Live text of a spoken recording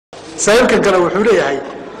سائلك قال وحولي هاي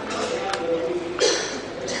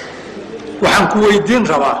waxaan ku weydiin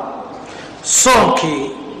rabaa soonkii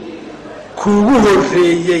kuugu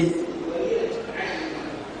horeeyay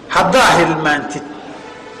haddaa hilmaantid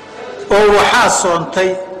oo waxaa soontay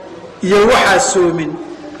iyo waxaa soomin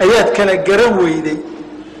ayaad kala garan weyday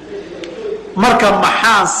marka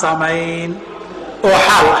maxaan samayn oo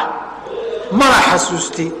xaal ah mana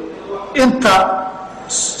xasuusti inta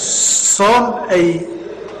soon ay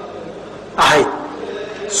ahayd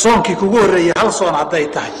soonkii kuugu horeeyay hal soon hadday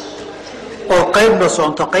tahay oo qaybna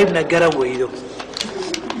soonto qaybna garan weydo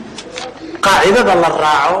qaacidada la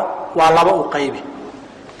raaco waa laba u qaybi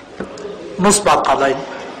nus baad qadayn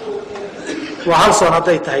waa hal soon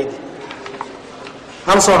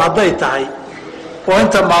hadday tahay oo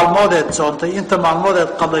inta maalmoodeed soontay inta maalmoodeed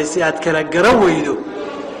qadaysay aad kala garan weydo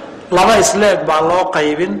laba isleeg baa loo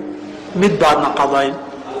qaybin mid baadna qadayn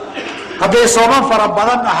hadday sooman fara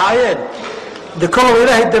badan ahaayeen de kolow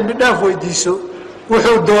ilaahay dembi dhaaf weydiiso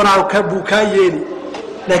wuxuu doonaa buu kaa yeeli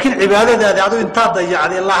laakiin cibaadadaadi adu intaad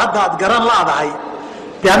dayacday ilaa hadda aad garan laadahay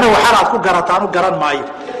dee annagu xalaad ku garataan u garan maayo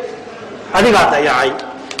adigaa dayacay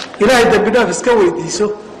ilaahay dembi dhaaf iska weydiiso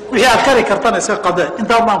wixii aad kari kartana iska qadee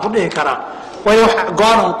intaan baan ku dhihi karaa waayo wax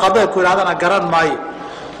go-aan qadee ku idhahdana garan maayo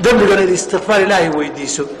dembigana istikfaar ilaahay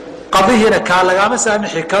weydiiso qadihiina kaa lagaama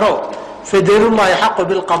saamixi karo fadailullaahi xaqu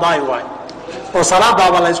bilqadaa'i waay oo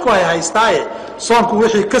salaadaaba la isku haystaaye soonku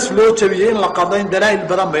wixii kas loo jabiyey in la qadayn dalaa'il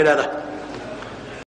badan bay leedahay